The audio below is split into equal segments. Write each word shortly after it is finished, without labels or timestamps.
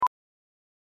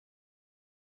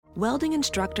Welding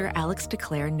instructor Alex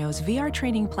DeClaire knows VR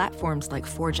training platforms like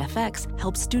Forge FX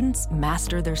help students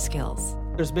master their skills.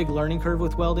 There's a big learning curve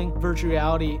with welding. Virtual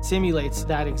reality simulates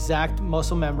that exact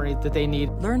muscle memory that they need.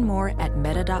 Learn more at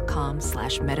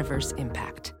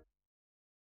meta.com/metaverseimpact.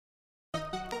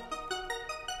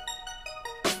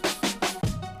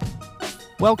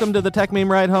 Welcome to the Tech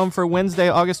Meme Ride Home for Wednesday,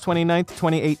 August 29th,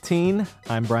 2018.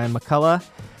 I'm Brian McCullough.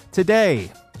 Today,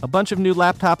 a bunch of new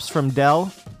laptops from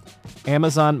Dell.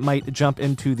 Amazon might jump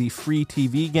into the free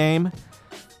TV game.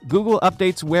 Google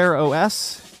updates Wear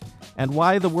OS. And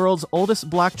why the world's oldest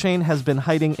blockchain has been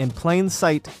hiding in plain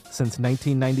sight since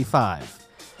 1995.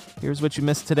 Here's what you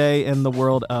missed today in the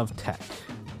world of tech.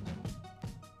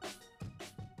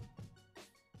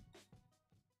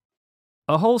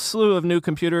 A whole slew of new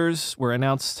computers were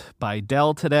announced by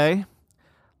Dell today.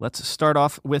 Let's start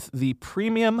off with the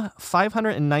premium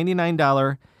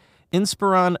 $599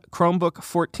 Inspiron Chromebook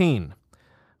 14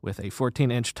 with a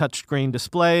 14-inch touchscreen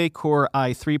display, Core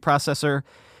i3 processor,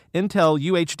 Intel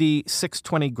UHD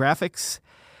 620 graphics,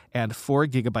 and 4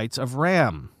 gigabytes of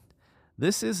RAM.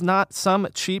 This is not some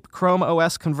cheap Chrome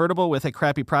OS convertible with a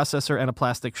crappy processor and a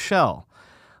plastic shell.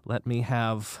 Let me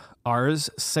have ours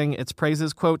sing its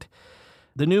praises, quote,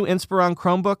 "The new Inspiron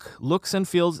Chromebook looks and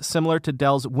feels similar to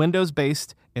Dell's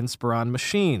Windows-based Inspiron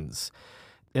machines.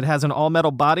 It has an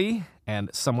all-metal body and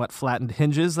somewhat flattened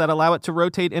hinges that allow it to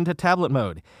rotate into tablet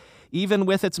mode. Even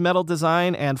with its metal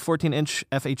design and 14-inch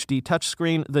FHD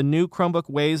touchscreen, the new Chromebook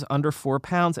weighs under 4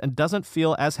 pounds and doesn't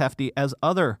feel as hefty as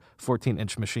other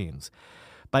 14-inch machines.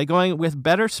 By going with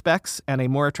better specs and a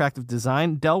more attractive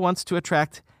design, Dell wants to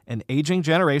attract an aging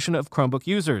generation of Chromebook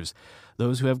users,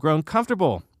 those who have grown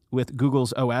comfortable with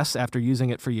Google's OS after using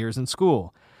it for years in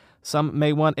school. Some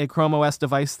may want a Chrome OS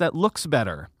device that looks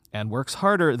better and works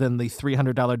harder than the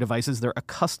 $300 devices they're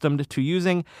accustomed to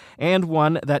using, and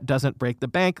one that doesn't break the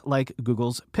bank like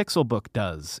Google's Pixelbook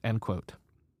does," end quote.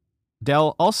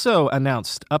 Dell also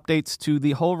announced updates to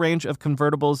the whole range of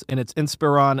convertibles in its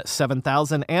Inspiron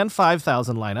 7000 and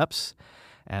 5000 lineups,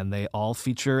 and they all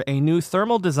feature a new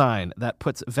thermal design that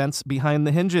puts vents behind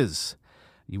the hinges.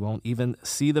 You won't even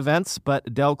see the vents,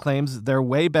 but Dell claims they're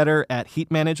way better at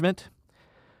heat management.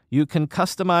 You can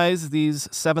customize these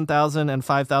 7000 and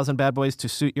 5000 bad boys to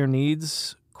suit your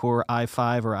needs, Core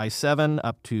i5 or i7,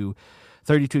 up to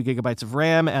 32 gigabytes of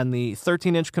RAM, and the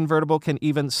 13-inch convertible can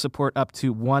even support up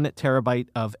to 1 terabyte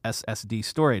of SSD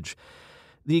storage.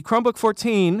 The Chromebook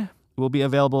 14 will be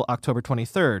available October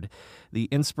 23rd. The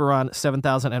Inspiron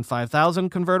 7000 and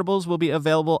 5000 convertibles will be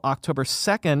available October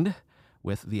 2nd,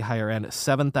 with the higher-end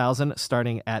 7000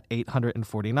 starting at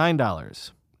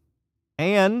 $849.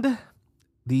 And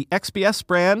the XPS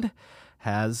brand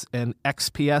has an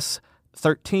XPS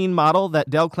 13 model that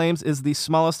Dell claims is the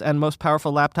smallest and most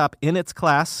powerful laptop in its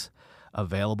class,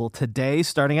 available today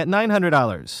starting at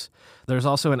 $900. There's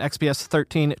also an XPS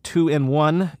 13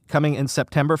 2-in-1 coming in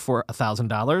September for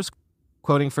 $1,000.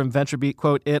 Quoting from VentureBeat,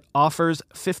 quote, "It offers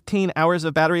 15 hours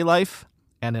of battery life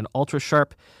and an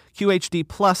ultra-sharp QHD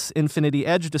Plus Infinity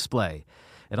Edge display.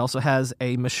 It also has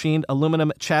a machined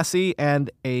aluminum chassis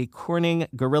and a Corning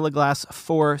Gorilla Glass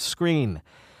 4 screen.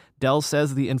 Dell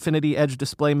says the Infinity Edge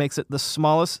display makes it the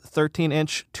smallest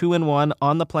 13-inch 2-in-1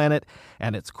 on the planet,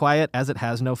 and it's quiet as it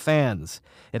has no fans.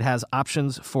 It has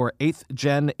options for 8th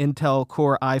Gen Intel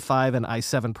Core i5 and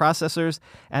i7 processors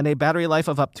and a battery life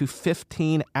of up to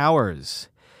 15 hours.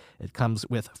 It comes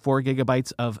with 4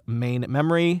 gigabytes of main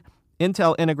memory,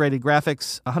 Intel integrated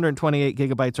graphics, 128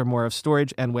 gigabytes or more of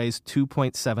storage, and weighs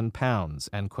 2.7 pounds,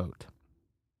 end quote.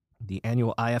 The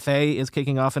annual IFA is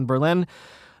kicking off in Berlin,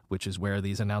 which is where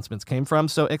these announcements came from,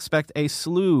 so expect a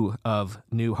slew of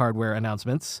new hardware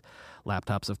announcements.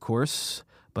 Laptops, of course,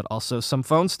 but also some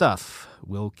phone stuff.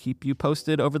 We'll keep you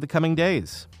posted over the coming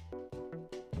days.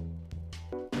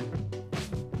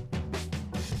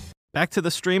 Back to the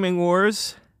streaming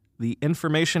wars. The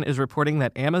Information is reporting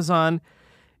that Amazon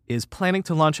is planning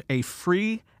to launch a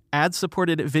free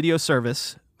ad-supported video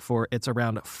service for its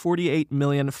around 48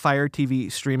 million Fire TV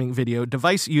streaming video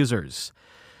device users.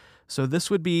 So this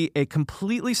would be a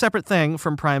completely separate thing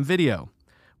from Prime Video,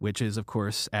 which is, of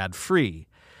course, ad-free.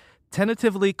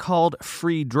 Tentatively called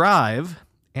Free Drive,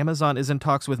 Amazon is in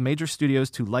talks with major studios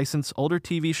to license older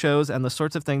TV shows and the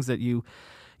sorts of things that you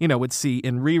would see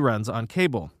in reruns on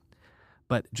cable.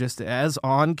 But just as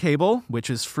on cable, which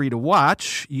is free to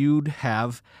watch, you'd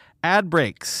have ad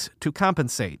breaks to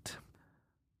compensate.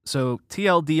 So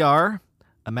TLDR,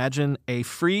 imagine a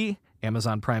free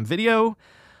Amazon Prime Video,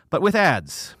 but with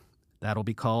ads. That'll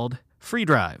be called Free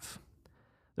Drive.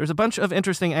 There's a bunch of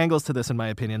interesting angles to this, in my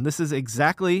opinion. This is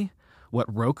exactly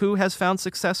what Roku has found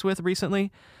success with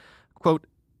recently. Quote,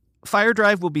 Fire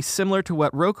Drive will be similar to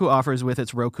what Roku offers with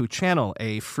its Roku Channel,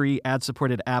 a free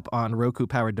ad-supported app on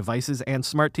Roku-powered devices and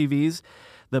smart TVs.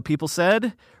 The People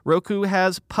said Roku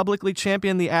has publicly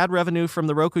championed the ad revenue from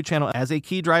the Roku Channel as a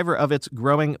key driver of its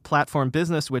growing platform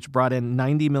business, which brought in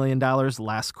 $90 million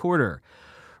last quarter.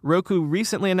 Roku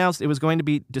recently announced it was going to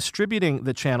be distributing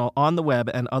the channel on the web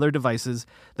and other devices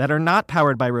that are not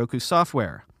powered by Roku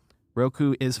software.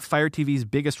 Roku is Fire TV's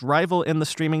biggest rival in the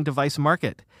streaming device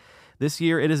market. This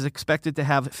year, it is expected to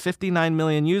have 59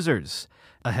 million users,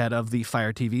 ahead of the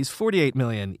Fire TV's 48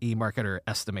 million, eMarketer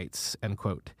estimates, end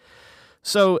quote.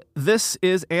 So this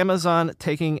is Amazon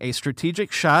taking a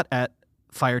strategic shot at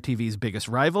Fire TV's biggest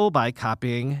rival by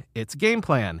copying its game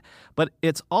plan. But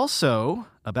it's also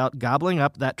about gobbling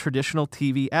up that traditional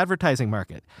TV advertising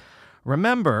market.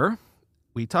 Remember,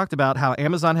 we talked about how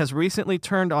Amazon has recently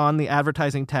turned on the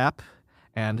advertising tap,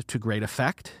 and to great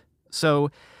effect.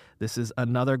 So this is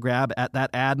another grab at that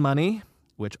ad money,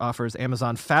 which offers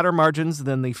Amazon fatter margins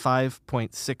than the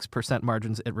 5.6%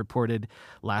 margins it reported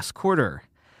last quarter.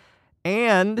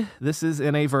 And this is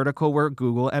in a vertical where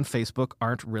Google and Facebook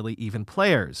aren't really even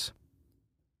players.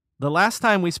 The last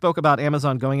time we spoke about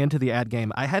Amazon going into the ad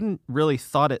game, I hadn't really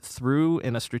thought it through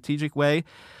in a strategic way,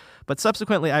 but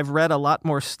subsequently I've read a lot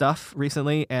more stuff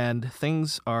recently, and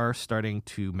things are starting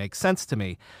to make sense to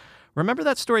me. Remember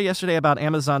that story yesterday about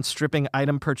Amazon stripping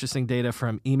item purchasing data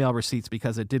from email receipts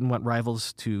because it didn't want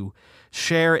rivals to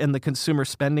share in the consumer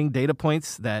spending data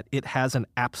points that it has an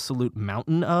absolute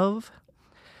mountain of?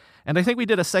 And I think we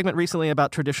did a segment recently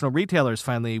about traditional retailers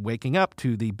finally waking up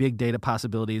to the big data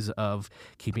possibilities of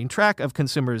keeping track of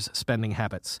consumers' spending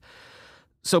habits.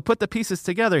 So put the pieces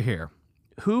together here.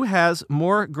 Who has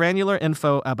more granular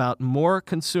info about more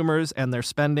consumers and their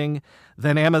spending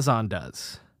than Amazon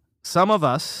does? Some of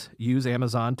us use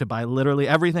Amazon to buy literally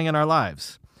everything in our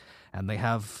lives, and they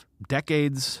have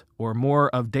decades or more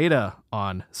of data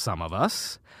on some of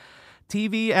us.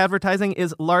 TV advertising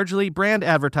is largely brand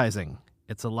advertising.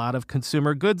 It's a lot of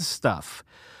consumer goods stuff.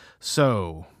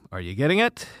 So, are you getting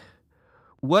it?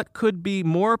 What could be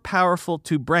more powerful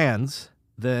to brands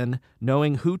than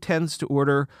knowing who tends to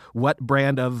order what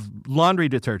brand of laundry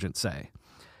detergent, say?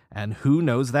 And who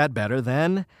knows that better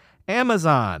than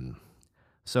Amazon?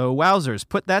 So, wowzers,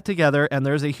 put that together, and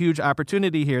there's a huge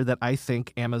opportunity here that I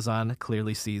think Amazon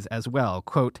clearly sees as well.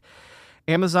 Quote,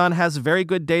 Amazon has very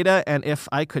good data, and if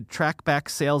I could track back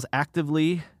sales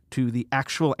actively to the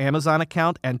actual Amazon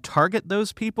account and target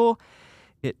those people,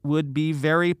 it would be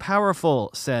very powerful,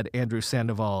 said Andrew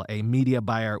Sandoval, a media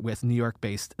buyer with New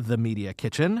York-based The Media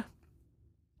Kitchen.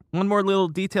 One more little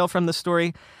detail from the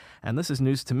story, and this is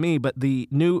news to me, but the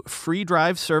new free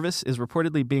drive service is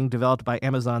reportedly being developed by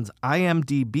Amazon's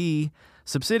IMDb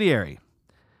subsidiary.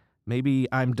 Maybe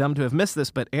I'm dumb to have missed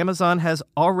this, but Amazon has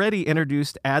already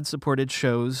introduced ad-supported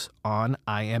shows on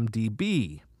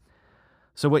IMDb.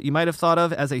 So what you might have thought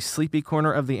of as a sleepy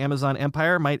corner of the Amazon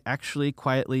empire might actually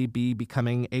quietly be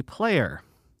becoming a player.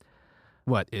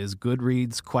 What, is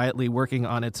Goodreads quietly working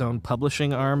on its own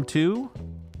publishing arm too?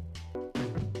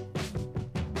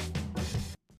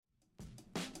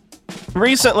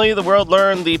 Recently, the world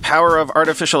learned the power of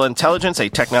artificial intelligence, a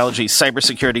technology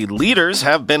cybersecurity leaders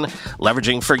have been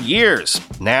leveraging for years.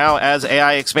 Now, as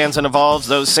AI expands and evolves,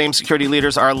 those same security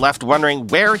leaders are left wondering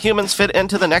where humans fit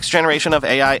into the next generation of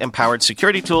AI-empowered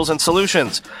security tools and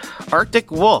solutions. Arctic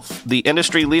Wolf, the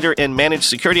industry leader in managed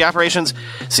security operations,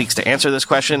 seeks to answer this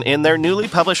question in their newly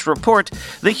published report,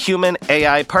 The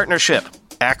Human-AI Partnership.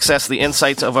 Access the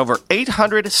insights of over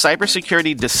 800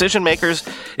 cybersecurity decision makers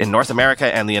in North America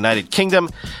and the United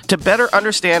Kingdom to better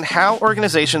understand how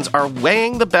organizations are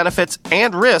weighing the benefits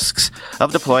and risks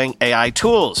of deploying AI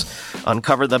tools.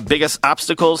 Uncover the biggest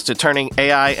obstacles to turning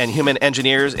AI and human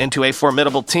engineers into a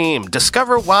formidable team.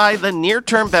 Discover why the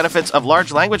near-term benefits of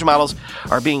large language models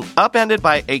are being upended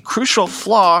by a crucial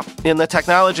flaw in the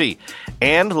technology.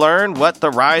 And learn what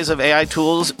the rise of AI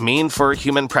tools mean for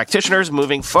human practitioners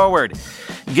moving forward.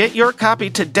 Get your copy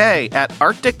today at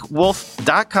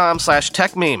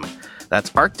arcticwolf.com/techmeme. That's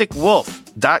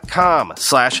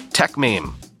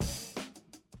arcticwolf.com/techmeme.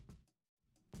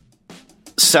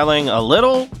 Selling a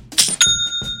little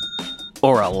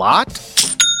or a lot?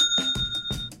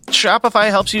 Shopify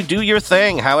helps you do your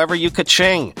thing, however you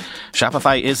ka-ching.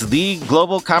 Shopify is the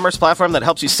global commerce platform that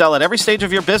helps you sell at every stage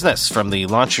of your business, from the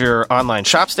launch your online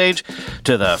shop stage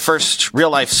to the first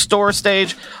real-life store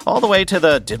stage, all the way to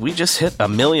the did we just hit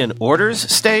 1 million orders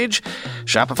stage.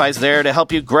 Shopify's there to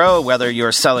help you grow, whether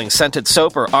you're selling scented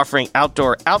soap or offering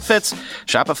outdoor outfits.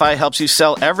 Shopify helps you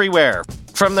sell everywhere.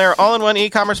 From their all-in-one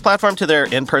e-commerce platform to their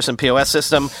in-person POS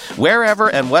system, wherever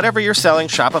and whatever you're selling,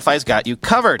 Shopify's got you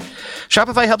covered.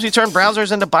 Shopify helps you turn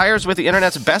browsers into buyers with the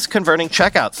internet's best converting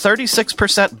checkout,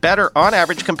 36% better on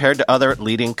average compared to other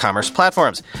leading commerce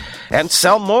platforms. And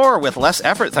sell more with less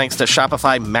effort thanks to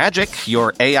Shopify Magic,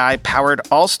 your AI-powered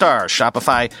all-star.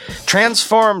 Shopify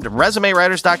transformed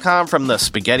ResumeWriters.com from the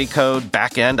spaghetti code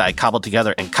backend I cobbled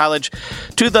together in college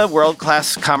to the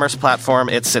world-class commerce platform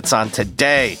it sits on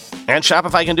today. And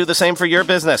Shopify can do the same for your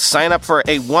business. Sign up for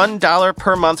a $1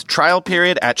 per month trial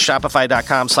period at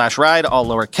shopify.com/ride, all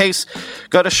lowercase.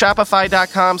 Go to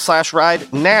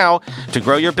shopify.com/ride now to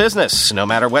grow your business, no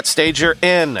matter what stage you're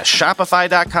in.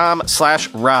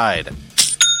 Shopify.com/ride.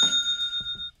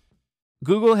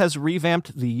 Google has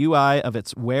revamped the UI of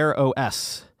its Wear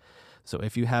OS. So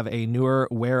if you have a newer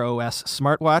Wear OS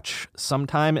smartwatch,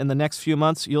 sometime in the next few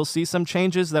months, you'll see some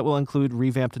changes that will include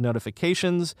revamped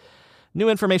notifications, new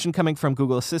information coming from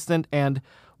Google Assistant, and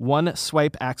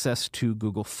one-swipe access to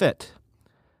Google Fit.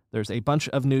 There's a bunch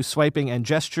of new swiping and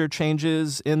gesture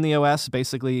changes in the OS.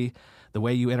 Basically, the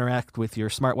way you interact with your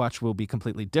smartwatch will be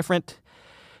completely different.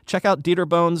 Check out Dieter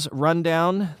Bohn's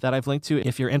rundown that I've linked to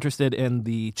if you're interested in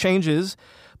the changes.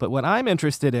 But what I'm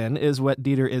interested in is what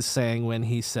Dieter is saying when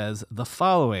he says the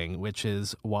following, which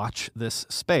is, watch this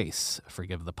space.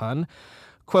 Forgive the pun.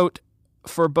 Quote,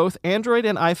 for both Android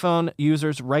and iPhone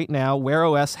users right now, Wear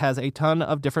OS has a ton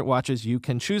of different watches you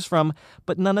can choose from,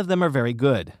 but none of them are very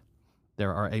good.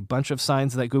 There are a bunch of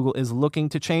signs that Google is looking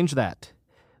to change that.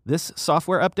 This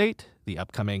software update, the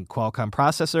upcoming Qualcomm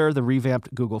processor, the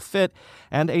revamped Google Fit,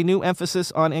 and a new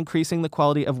emphasis on increasing the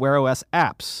quality of Wear OS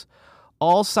apps.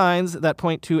 All signs that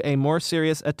point to a more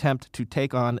serious attempt to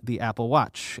take on the Apple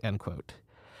Watch, end quote.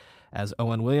 As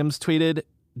Owen Williams tweeted,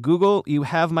 Google, you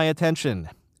have my attention.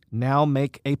 Now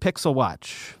make a Pixel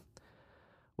Watch.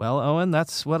 Well, Owen,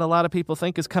 that's what a lot of people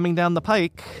think is coming down the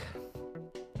pike.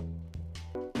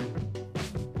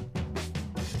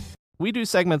 We do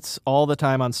segments all the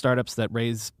time on startups that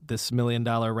raise this $1 million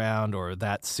round or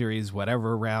that series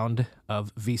whatever round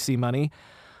of VC money,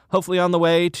 hopefully on the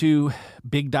way to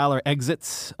big dollar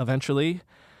exits eventually.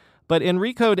 But in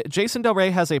Recode, Jason Del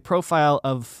Rey has a profile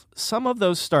of some of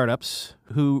those startups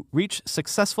who reach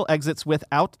successful exits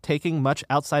without taking much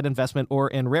outside investment or,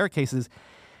 in rare cases,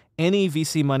 any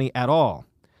VC money at all.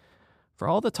 For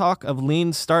all the talk of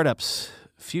lean startups,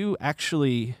 few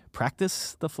actually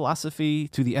practice the philosophy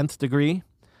to the nth degree.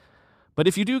 But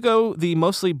if you do go the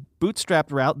mostly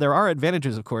bootstrapped route, there are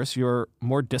advantages, of course. You're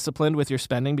more disciplined with your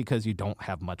spending because you don't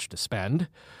have much to spend.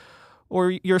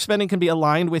 Or your spending can be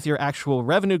aligned with your actual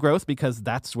revenue growth because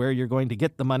that's where you're going to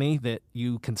get the money that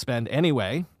you can spend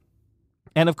anyway.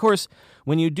 And of course,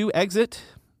 when you do exit,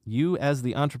 you as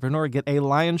the entrepreneur get a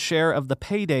lion's share of the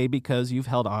payday because you've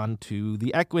held on to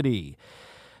the equity.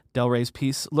 Del Rey's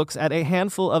piece looks at a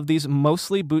handful of these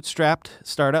mostly bootstrapped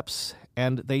startups,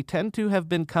 and they tend to have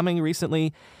been coming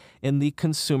recently in the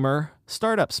consumer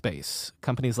startup space.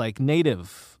 Companies like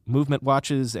Native, Movement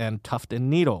Watches, and Tuft &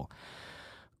 Needle.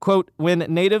 Quote, when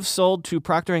Native sold to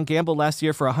Procter & Gamble last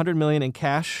year for $100 million in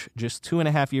cash, just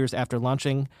 2.5 years after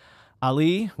launching,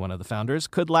 Ali, one of the founders,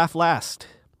 could laugh last.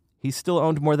 He still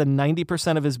owned more than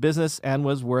 90% of his business and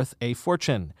was worth a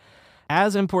fortune.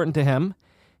 As important to him,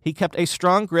 he kept a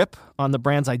strong grip on the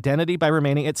brand's identity by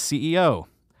remaining its CEO.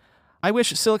 I wish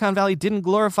Silicon Valley didn't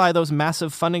glorify those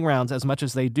massive funding rounds as much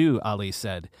as they do, Ali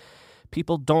said.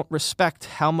 People don't respect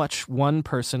how much one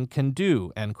person can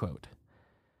do, end quote.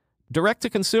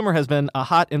 Direct-to-consumer has been a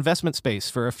hot investment space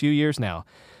for a few years now.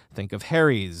 Think of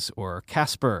Harry's or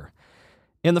Casper.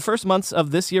 In the first months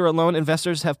of this year alone,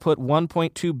 investors have put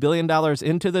 $1.2 billion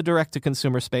into the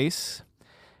direct-to-consumer space.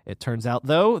 It turns out,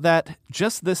 though, that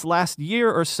just this last year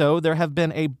or so, there have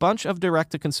been a bunch of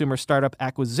direct-to-consumer startup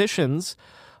acquisitions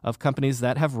of companies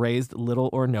that have raised little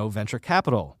or no venture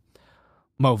capital.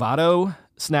 Movado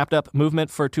snapped up Movement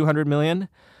for $200 million.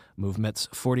 Movement's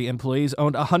 40 employees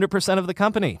owned 100% of the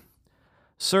company.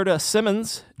 Serta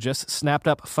Simmons just snapped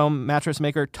up foam mattress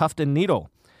maker Tuft &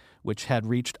 Needle, which had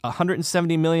reached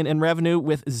 $170 million in revenue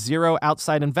with zero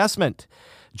outside investment,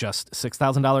 just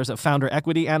 $6,000 of founder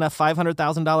equity and a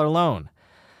 $500,000 loan.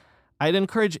 I'd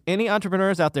encourage any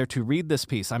entrepreneurs out there to read this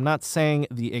piece. I'm not saying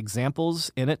the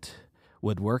examples in it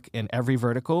would work in every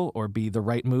vertical or be the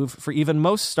right move for even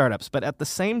most startups, but at the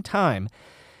same time,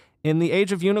 in the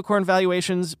age of unicorn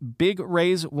valuations, big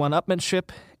raise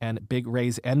one-upmanship and big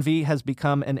raise envy has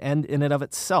become an end in and of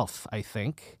itself, I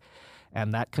think.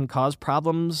 And that can cause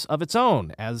problems of its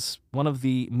own. As one of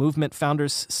the Movement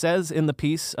founders says in the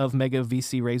piece of mega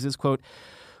VC raises, quote,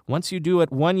 once you do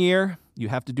it one year, you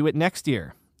have to do it next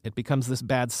year. It becomes this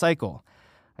bad cycle.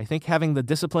 I think having the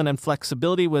discipline and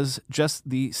flexibility was just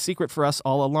the secret for us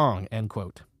all along, end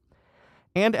quote.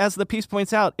 And as the piece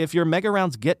points out, if your mega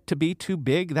rounds get to be too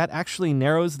big, that actually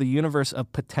narrows the universe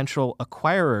of potential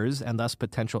acquirers and thus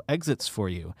potential exits for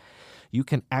you. You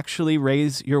can actually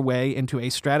raise your way into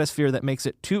a stratosphere that makes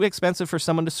it too expensive for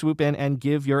someone to swoop in and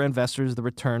give your investors the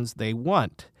returns they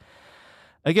want.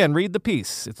 Again, read the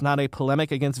piece. It's not a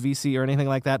polemic against VC or anything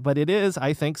like that, but it is,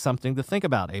 I think, something to think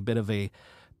about. A bit of a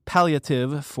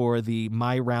palliative for the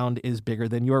my round is bigger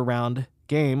than your round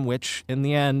game, which in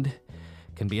the end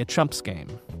can be a chumps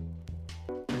game.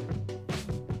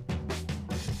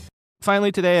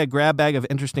 Finally today, a grab bag of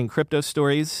interesting crypto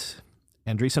stories.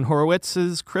 Andreessen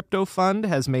Horowitz's crypto fund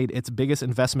has made its biggest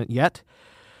investment yet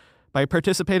by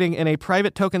participating in a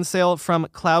private token sale from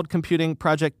cloud computing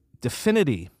project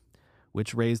Dfinity,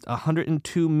 which raised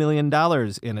 $102 million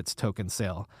in its token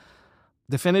sale.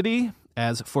 Dfinity,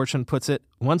 as Fortune puts it,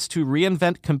 wants to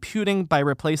reinvent computing by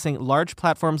replacing large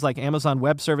platforms like Amazon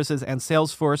Web Services and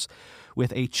Salesforce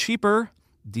with a cheaper,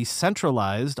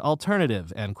 decentralized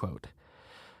alternative, end quote.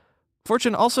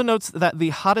 Fortune also notes that the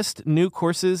hottest new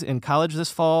courses in college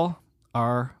this fall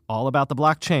are all about the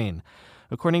blockchain.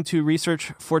 According to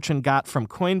research Fortune got from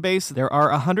Coinbase, there are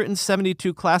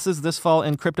 172 classes this fall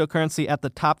in cryptocurrency at the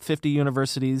top 50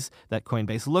 universities that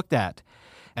Coinbase looked at.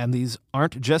 And these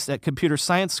aren't just at computer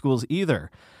science schools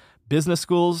either. Business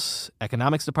schools,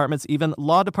 economics departments, even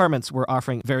law departments were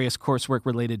offering various coursework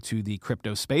related to the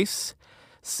crypto space.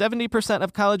 70%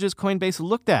 of colleges Coinbase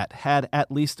looked at had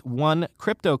at least one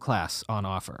crypto class on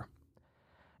offer.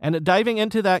 And diving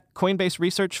into that Coinbase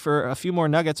research for a few more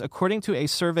nuggets, according to a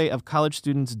survey of college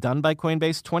students done by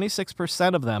Coinbase,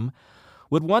 26% of them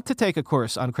would want to take a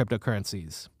course on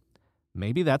cryptocurrencies.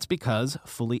 Maybe that's because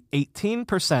fully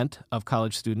 18% of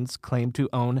college students claim to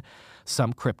own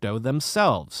some crypto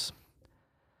themselves.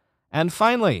 And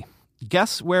finally,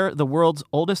 guess where the world's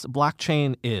oldest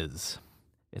blockchain is?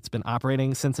 It's been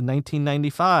operating since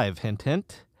 1995, hint,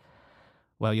 hint.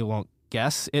 Well, you won't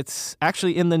guess. It's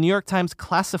actually in the New York Times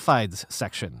Classifieds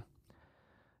section.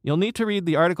 You'll need to read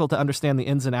the article to understand the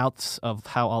ins and outs of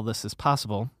how all this is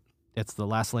possible. It's the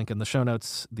last link in the show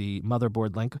notes, the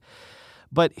motherboard link.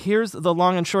 But here's the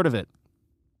long and short of it.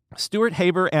 Stuart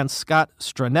Haber and Scott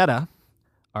Stranetta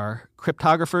are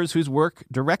cryptographers whose work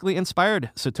directly inspired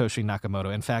Satoshi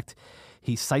Nakamoto. In fact,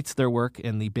 he cites their work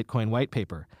in the Bitcoin white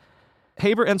paper.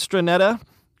 Haber and Stranetta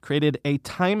created a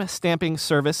time-stamping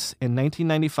service in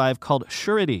 1995 called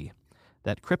Surety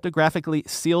that cryptographically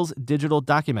seals digital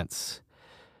documents.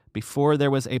 Before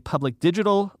there was a public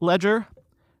digital ledger,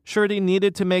 Surety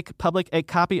needed to make public a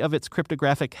copy of its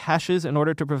cryptographic hashes in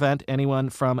order to prevent anyone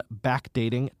from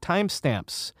backdating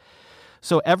timestamps.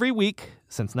 So every week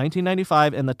since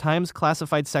 1995 in the Times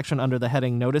Classified section under the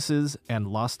heading Notices and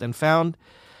Lost and Found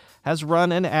has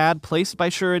run an ad placed by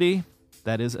Surety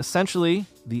that is essentially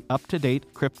the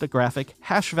up-to-date cryptographic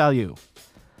hash value.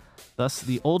 Thus,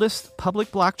 the oldest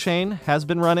public blockchain has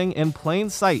been running in plain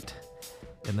sight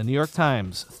in the New York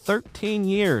Times 13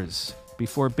 years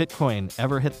before Bitcoin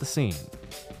ever hit the scene.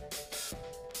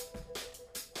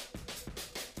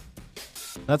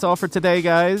 That's all for today,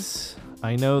 guys.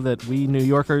 I know that we New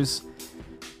Yorkers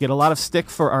get a lot of stick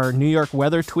for our New York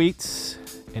weather tweets.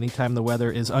 Anytime the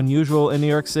weather is unusual in New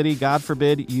York City, God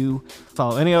forbid you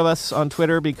follow any of us on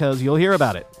Twitter because you'll hear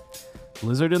about it.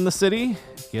 Blizzard in the city?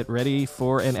 Get ready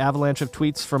for an avalanche of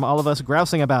tweets from all of us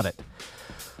grousing about it.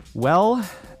 Well,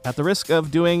 at the risk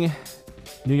of doing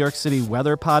New York City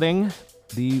weather potting,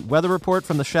 the weather report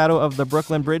from the shadow of the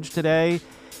Brooklyn Bridge today,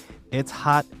 it's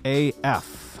hot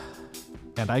AF.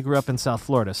 And I grew up in South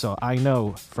Florida, so I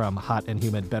know from hot and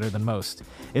humid better than most.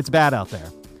 It's bad out there.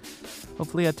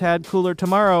 Hopefully a tad cooler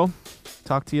tomorrow.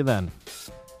 Talk to you then.